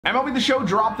MLB The Show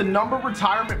dropped the number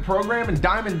retirement program in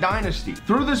Diamond Dynasty.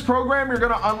 Through this program, you're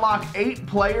going to unlock 8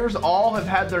 players. All have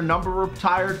had their number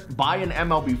retired by an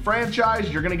MLB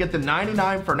franchise. You're going to get the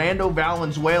 99 Fernando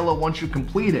Valenzuela once you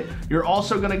complete it. You're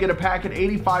also going to get a pack at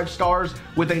 85 stars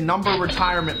with a number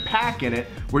retirement pack in it,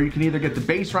 where you can either get the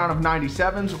base round of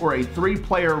 97s or a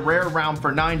 3-player rare round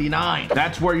for 99.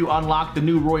 That's where you unlock the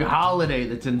new Roy Halladay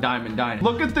that's in Diamond Dynasty.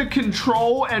 Look at the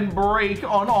control and break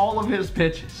on all of his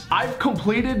pitches. I've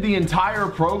completed the entire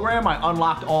program. I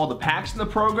unlocked all the packs in the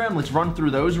program. Let's run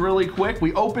through those really quick.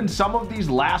 We opened some of these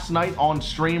last night on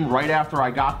stream right after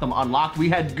I got them unlocked. We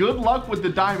had good luck with the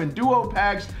Diamond Duo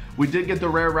packs. We did get the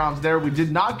rare rounds there. We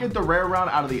did not get the rare round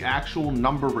out of the actual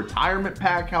number retirement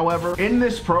pack, however. In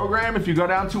this program, if you go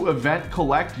down to event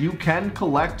collect, you can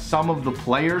collect some of the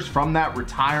players from that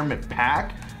retirement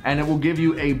pack, and it will give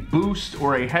you a boost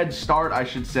or a head start, I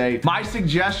should say. My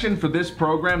suggestion for this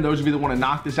program, those of you that want to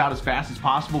knock this out as fast as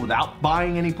possible without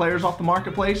buying any players off the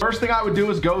marketplace, first thing I would do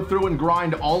is go through and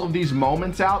grind all of these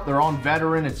moments out. They're on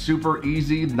veteran, it's super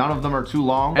easy, none of them are too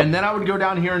long. And then I would go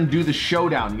down here and do the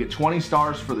showdown. You get 20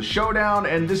 stars for the showdown,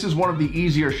 and this is one of the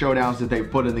easier showdowns that they've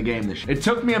put in the game this year. It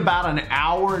took me about an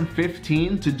hour and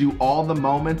 15 to do all the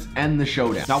moments and the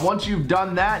showdown. Now, once you've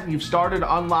done that and you've started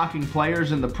unlocking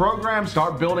players in the program,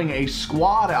 start building a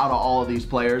squad out of all of these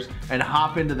players and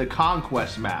hop into the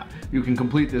conquest map. You can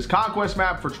complete this conquest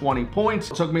map for 20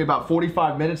 points. It took me about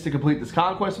 45 minutes to complete this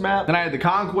conquest map. Then I had the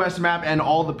conquest map and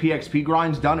all the PXP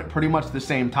grinds done at pretty much the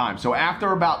same time. So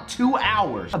after about 2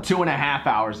 hours, 2.5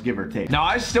 hours, give or take. Now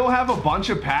I still have a bunch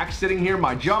of packs sitting here.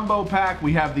 My jumbo pack,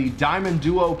 we have the Diamond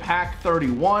Duo pack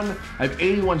 31. I have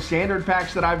 81 standard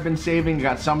packs that I've been saving. I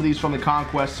got some of these from the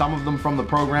conquest, some of them from the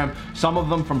program, some of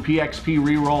them from PXP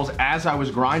rerolls as I was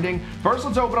grinding. First,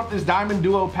 let's open up this Diamond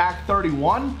Duo pack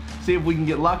 31. See if we can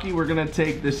get lucky. We're gonna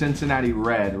take the Cincinnati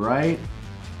Red, right?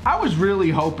 I was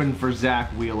really hoping for Zach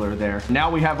Wheeler there.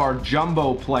 Now we have our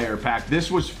jumbo player pack.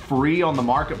 This was free on the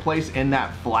marketplace in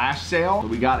that flash sale. So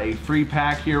we got a free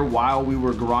pack here while we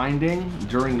were grinding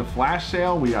during the flash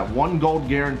sale. We have 1 gold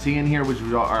guarantee in here, which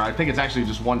we are, I think it's actually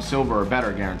just 1 silver or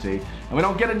better guarantee. And we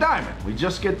don't get a diamond. We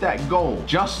just get that gold.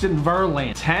 Justin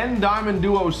Verlander. 10 Diamond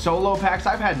Duo solo packs.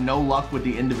 I've had no luck with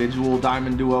the individual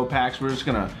Diamond Duo packs. We're just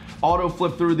gonna auto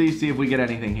flip through these, see if we get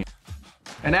anything here.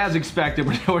 And as expected,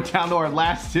 we're down to our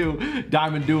last 2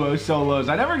 Diamond Duo solos.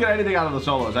 I never get anything out of the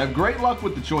solos. I have great luck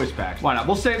with the choice packs. Why not?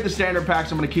 We'll save the standard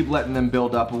packs. I'm going to keep letting them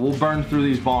build up, and we'll burn through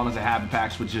these ball as a habit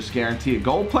packs, which just guarantee a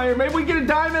gold player. Maybe we get a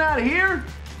diamond out of here.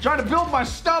 Trying to build my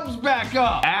stubs back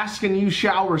up. Ask and you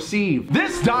shall receive.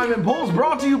 This diamond pull is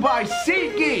brought to you by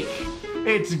Seatgeek.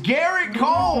 It's Garrett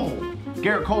Cole.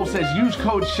 Garrett Cole says use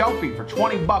code Shelfy for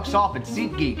 20 bucks off at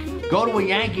SeatGeek. Go to a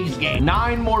Yankees game.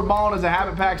 9 more ballin' as a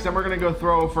habit packs. Then we're gonna go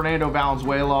throw Fernando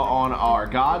Valenzuela on our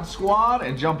God squad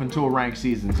and jump into a ranked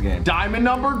seasons game. Diamond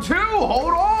number 2,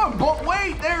 hold on, but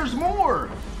wait, there's more.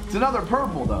 It's another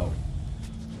purple though.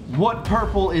 What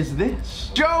purple is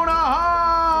this? Jonah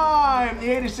Heim,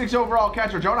 the 86 overall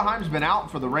catcher. Jonah Heim's been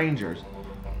out for the Rangers.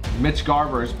 Mitch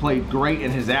Garver has played great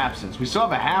in his absence. We still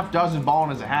have a half dozen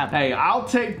ballin' as a habit. Hey, I'll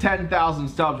take 10,000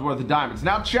 stubs worth of diamonds.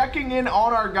 Now checking in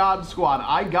on our God squad,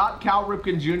 I got Cal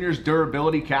Ripken Jr.'s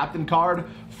durability captain card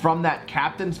from that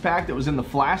captain's pack that was in the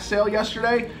flash sale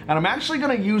yesterday, and I'm actually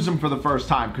going to use him for the first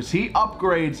time because he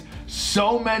upgrades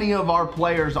so many of our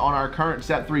players on our current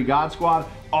set 3 God squad.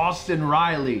 Austin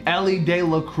Riley, Ellie De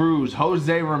La Cruz,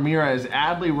 Jose Ramirez,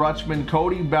 Adley Rutschman,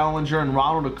 Cody Bellinger, and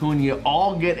Ronald Acuna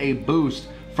all get a boost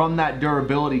from that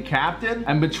durability captain.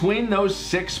 And between those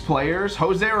 6 players,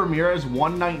 Jose Ramirez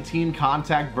 119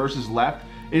 contact versus left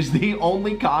is the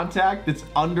only contact that's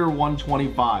under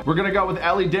 125. We're gonna go with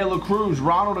Ellie De La Cruz,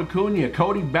 Ronald Acuna,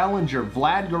 Cody Bellinger,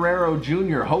 Vlad Guerrero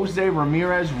Jr., Jose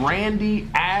Ramirez, Randy,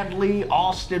 Adley,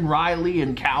 Austin Riley,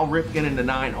 and Cal Ripken in the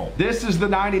 9-hole. This is the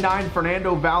 99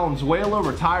 Fernando Valenzuela,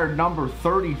 retired number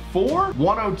 34.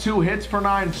 102 hits per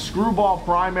 9, screwball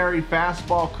primary,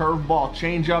 fastball, curveball,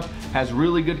 changeup. Has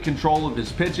really good control of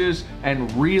his pitches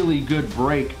and really good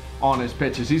break on his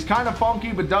pitches. He's kind of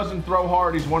funky, but doesn't throw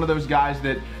hard. He's one of those guys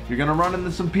that you're gonna run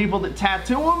into some people that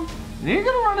tattoo him, and you're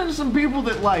gonna run into some people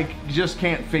that like just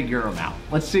can't figure him out.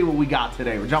 Let's see what we got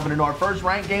today. We're jumping into our first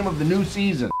ranked game of the new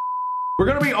season. We're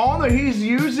gonna be on there. He's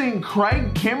using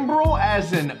Craig Kimbrell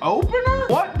as an opener?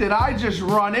 What did I just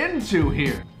run into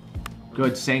here?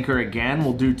 Good sinker again.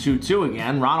 We'll do 2-2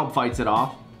 again. Ronald fights it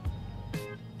off.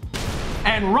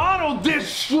 And Ronald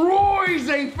destroys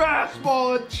a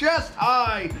fastball at chest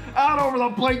high out over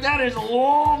the plate. That is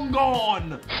long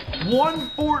gone.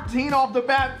 114 off the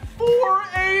bat,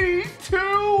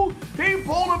 482. He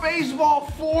pulled a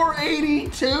baseball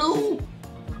 482.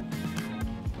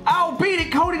 beat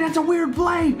it, Cody. That's a weird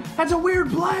play. That's a weird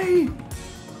play.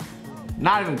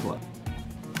 Not even close.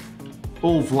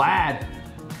 Oh, Vlad.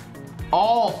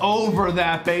 All over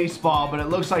that baseball, but it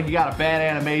looks like he got a bad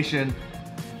animation.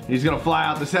 He's going to fly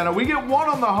out the center. We get one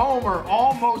on the homer.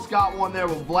 Almost got one there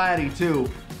with Vladdy, too.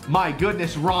 My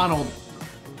goodness, Ronald.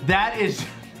 That is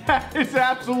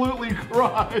absolutely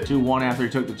crushed. 2-1 after he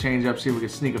took the changeup. See if we can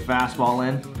sneak a fastball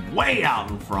in. Way out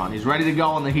in front. He's ready to go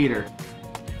on the heater.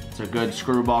 It's a good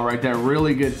screwball right there.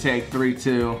 Really good take.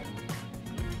 3-2.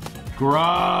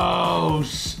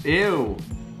 Gross. Ew.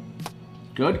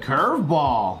 Good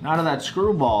curveball. Out of that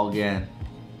screwball again.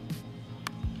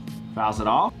 Fouls it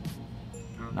off.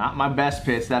 Not my best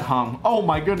pitch. That hung. Oh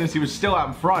my goodness, he was still out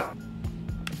in front.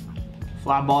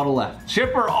 Fly ball to left.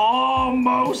 Chipper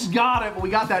almost got it, but we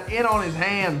got that in on his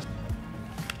hands.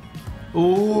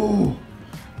 Ooh.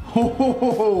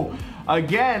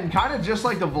 Again, kind of just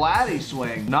like the Vladdy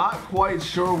swing. Not quite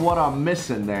sure what I'm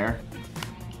missing there.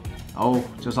 Oh,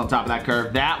 just on top of that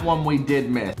curve. That one we did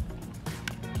miss.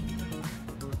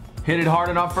 Hit it hard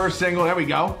enough for a single. There we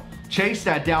go. Chase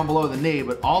that down below the knee,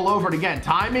 but all over it again.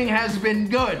 Timing has been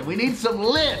good. We need some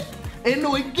lift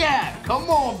into a gap. Come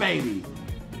on, baby.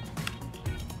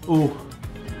 Ooh,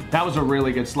 that was a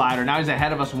really good slider. Now he's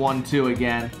ahead of us 1-2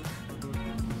 again.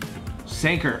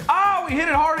 Sinker. Oh, we hit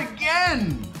it hard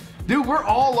again. Dude, we're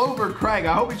all over Craig.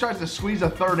 I hope he tries to squeeze a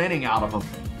third inning out of him.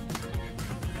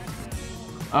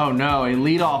 Oh no, a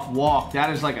leadoff walk. That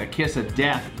is like a kiss of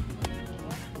death.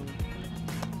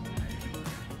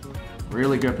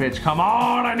 Really good pitch. Come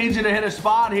on, I need you to hit a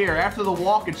spot here. After the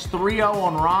walk, it's 3-0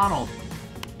 on Ronald.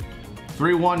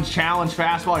 3-1 challenge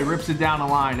fastball. He rips it down the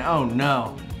line. Oh,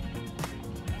 no.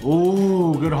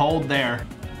 Ooh, good hold there.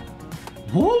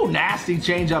 Woo, nasty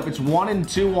changeup. It's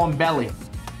 1-2 on Belly.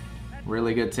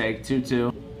 Really good take.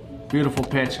 2-2. Beautiful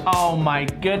pitch. Oh, my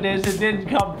goodness. It didn't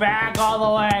come back all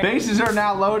the way. Bases are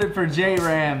now loaded for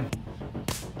J-Ram.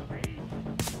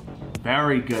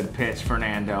 Very good pitch,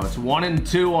 Fernando. It's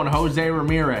 1-2 on Jose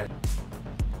Ramirez.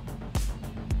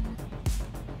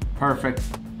 Perfect.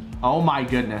 Oh my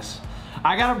goodness.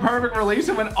 I got a perfect release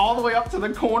and went all the way up to the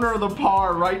corner of the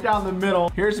par, right down the middle.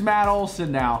 Here's Matt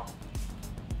Olson now.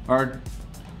 Or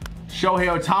Shohei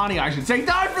Ohtani, I should say.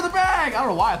 Dive for the bag! I don't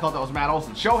know why I thought that was Matt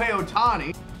Olson. Shohei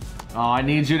Ohtani. Oh, I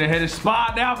need you to hit a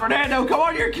spot now, Fernando. Come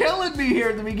on, you're killing me here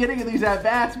at the beginning of these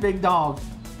at-bats, big dog.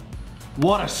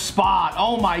 What a spot.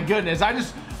 Oh my goodness. I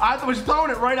was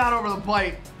throwing it right out over the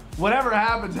plate. Whatever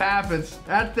happens, happens.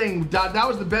 That thing, that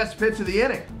was the best pitch of the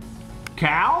inning.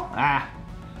 Cal?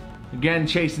 Again,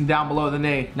 chasing down below the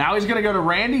knee. Now he's going to go to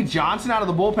Randy Johnson out of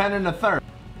the bullpen in the third.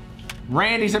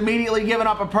 Randy's immediately giving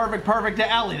up a perfect to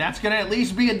Ellie. That's going to at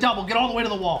least be a double. Get all the way to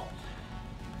the wall.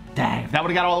 Dang, if that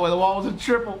would have got all the way to the wall, it was a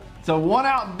triple. So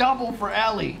 1-out double for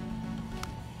Ellie.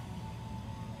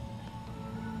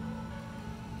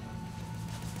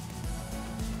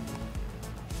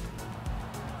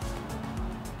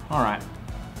 All right.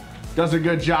 Does a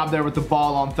good job there with the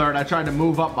ball on third. I tried to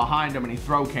move up behind him and he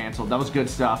throw canceled. That was good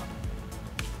stuff.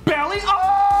 Belly.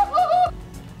 Oh!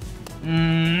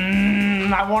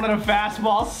 I wanted a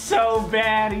fastball so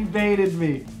bad. He baited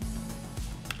me.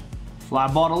 Fly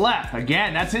ball to left.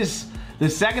 Again, that's the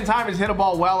second time he's hit a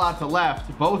ball well out to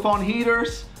left. Both on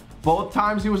heaters. Both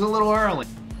times he was a little early.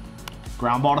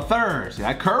 Ground ball to third. See,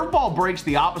 that curveball breaks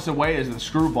the opposite way as the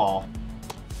screwball.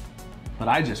 But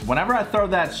whenever I throw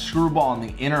that screwball in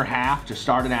the inner half to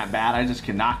start an at-bat, I just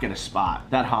cannot get a spot.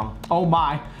 That hung. Oh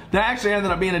my. That actually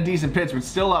ended up being a decent pitch, but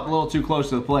still up a little too close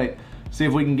to the plate. See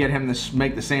if we can get him to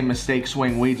make the same mistake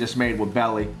swing we just made with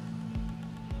Belly.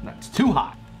 That's too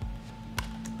high.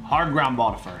 Hard ground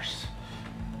ball to first.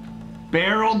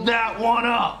 Barreled that one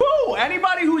up. Woo!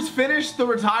 Anybody who's finished the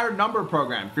retired number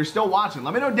program, if you're still watching,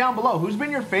 let me know down below. Who's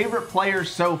been your favorite player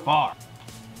so far?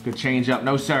 Good change up.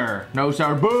 No, sir. No,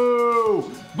 sir.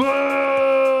 Boo!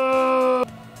 Boo!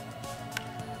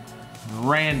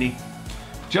 Randy.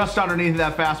 Just underneath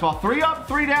that fastball. 3 up,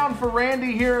 3 down for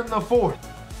Randy here in the fourth.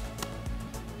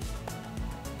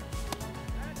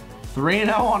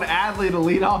 3-0 on Adley to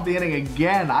lead off the inning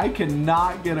again. I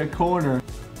cannot get a corner.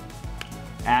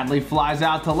 Adley flies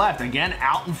out to left. Again,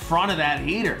 out in front of that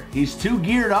heater. He's too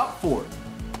geared up for it.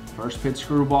 First pitch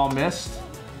screwball missed.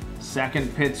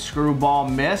 Second pitch screwball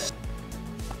missed.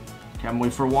 Can we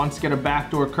for once get a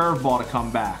backdoor curveball to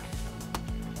come back?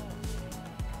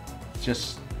 It's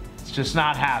just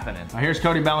not happening. Now here's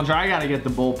Cody Bellinger. I gotta get the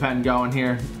bullpen going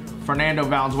here. Fernando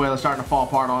Valenzuela starting to fall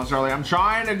apart on us early. I'm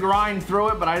trying to grind through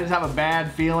it, but I just have a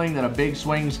bad feeling that a big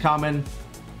swing's coming.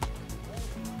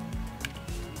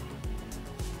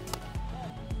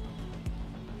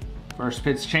 First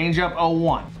pitch changeup,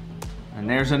 0-1. And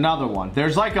there's another one.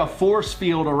 There's like a force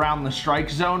field around the strike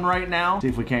zone right now. See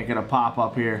if we can't get a pop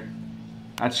up here.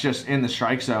 That's just in the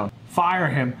strike zone. Fire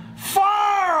him.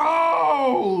 Fire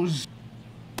hose!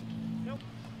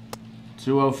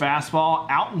 2-0 fastball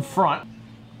out in front.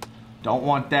 Don't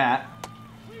want that.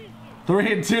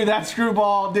 3-2, that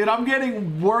screwball. Dude, I'm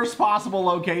getting worst possible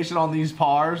location on these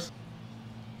pars.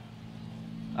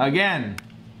 Again.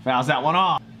 Fouls that one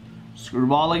off.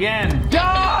 Screwball again.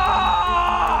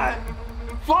 Done!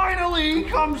 Finally, he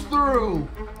comes through.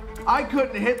 I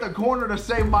couldn't hit the corner to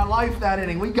save my life that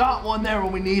inning. We got one there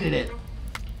when we needed it.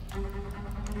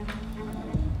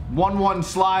 1-1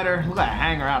 slider. Look at that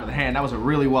hanger out of the hand. That was a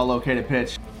really well located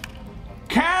pitch.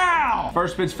 Cow!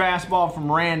 First pitch fastball from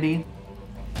Randy.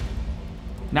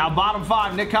 Now bottom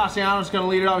 5, Nick Castellanos going to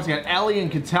lead it off. He's got Ellie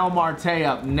and Ketel Marte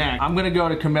up next. I'm going to go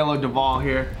to Camilo Duvall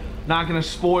here. Not going to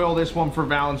spoil this one for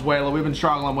Valenzuela. We've been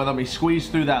struggling with him. He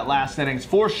squeezed through that last innings.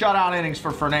 4 shutout innings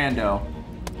for Fernando.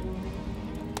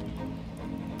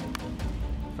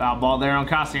 Foul ball there on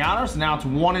Castellanos. Now it's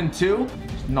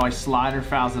 1-2. Nice slider,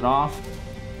 fouls it off.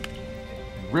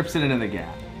 Rips it into the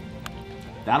gap.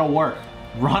 That'll work.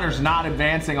 Runner's not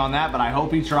advancing on that, but I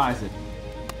hope he tries it.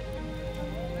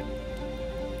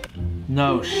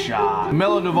 No shot.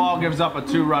 Camilo Duvall gives up a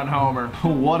 2-run homer.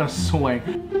 What a swing.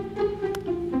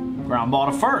 Ground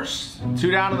ball to first.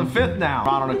 2 down to the 5th now.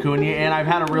 Ronald Acuna, and I've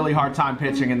had a really hard time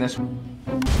pitching in this one.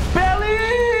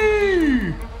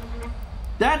 Belly!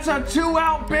 That's a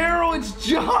 2-out barrel. It's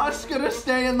just gonna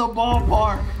stay in the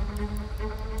ballpark.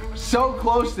 So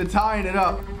close to tying it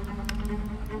up.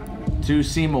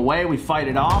 2-seam away, we fight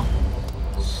it off.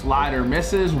 Slider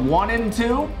misses,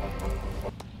 1-2.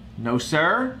 No,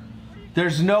 sir.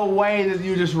 There's no way that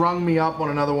you just rung me up on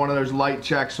another one of those light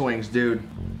check swings, dude.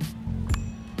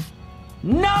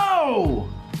 No!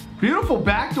 Beautiful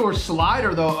backdoor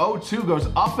slider, though. 0-2 goes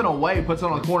up and away, puts it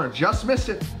on the corner. Just missed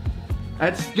it.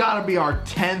 That's got to be our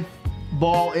 10th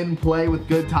ball in play with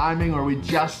good timing, or we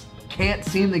just can't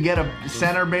seem to get a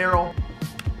center barrel.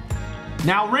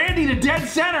 Now Randy to dead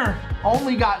center.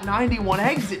 Only got 91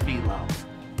 exit velo.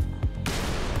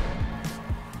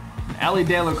 Ellie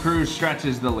De La Cruz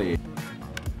stretches the lead.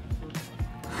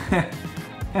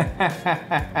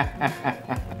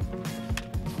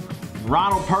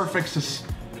 Ronald perfects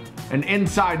an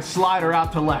inside slider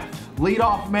out to left.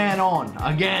 Leadoff man on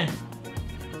again.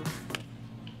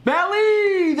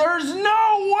 Belly, there's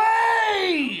no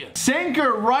way!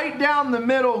 Sinker right down the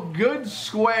middle, good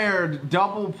squared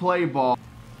double play ball.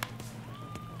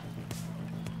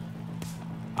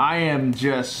 I am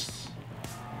just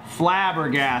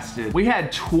flabbergasted. We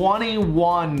had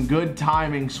 21 good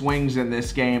timing swings in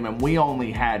this game, and we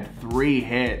only had 3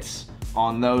 hits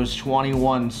on those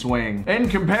 21 swings. In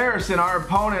comparison, our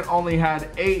opponent only had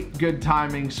 8 good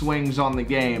timing swings on the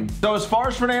game. So as far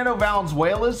as Fernando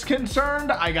Valenzuela is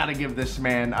concerned, I gotta give this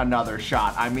man another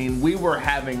shot. I mean, we were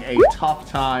having a tough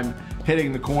time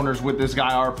hitting the corners with this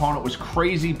guy. Our opponent was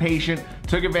crazy patient,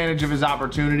 took advantage of his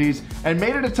opportunities, and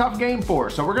made it a tough game for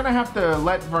us. So we're gonna have to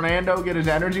let Fernando get his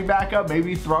energy back up,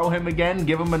 maybe throw him again,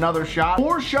 give him another shot.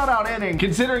 4 shutout inning,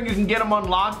 considering you can get him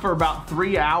unlocked for about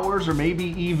 3 hours or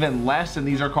maybe even less, and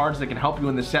these are cards that can help you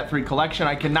in the set 3 collection.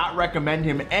 I cannot recommend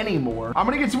him anymore. I'm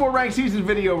gonna get some more ranked season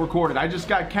video recorded. I just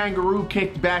got Kangaroo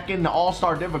kicked back into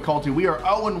all-star difficulty. We are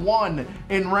 0-1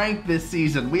 in ranked this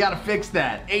season. We gotta fix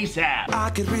that ASAP. I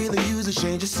could really use a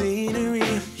change of scenery.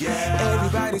 Yeah.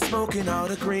 Everybody smoking all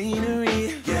the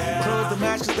greenery. Yeah. Close the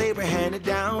match cause they were handed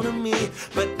down to me.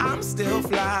 But I'm still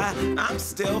fly,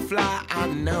 I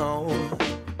know.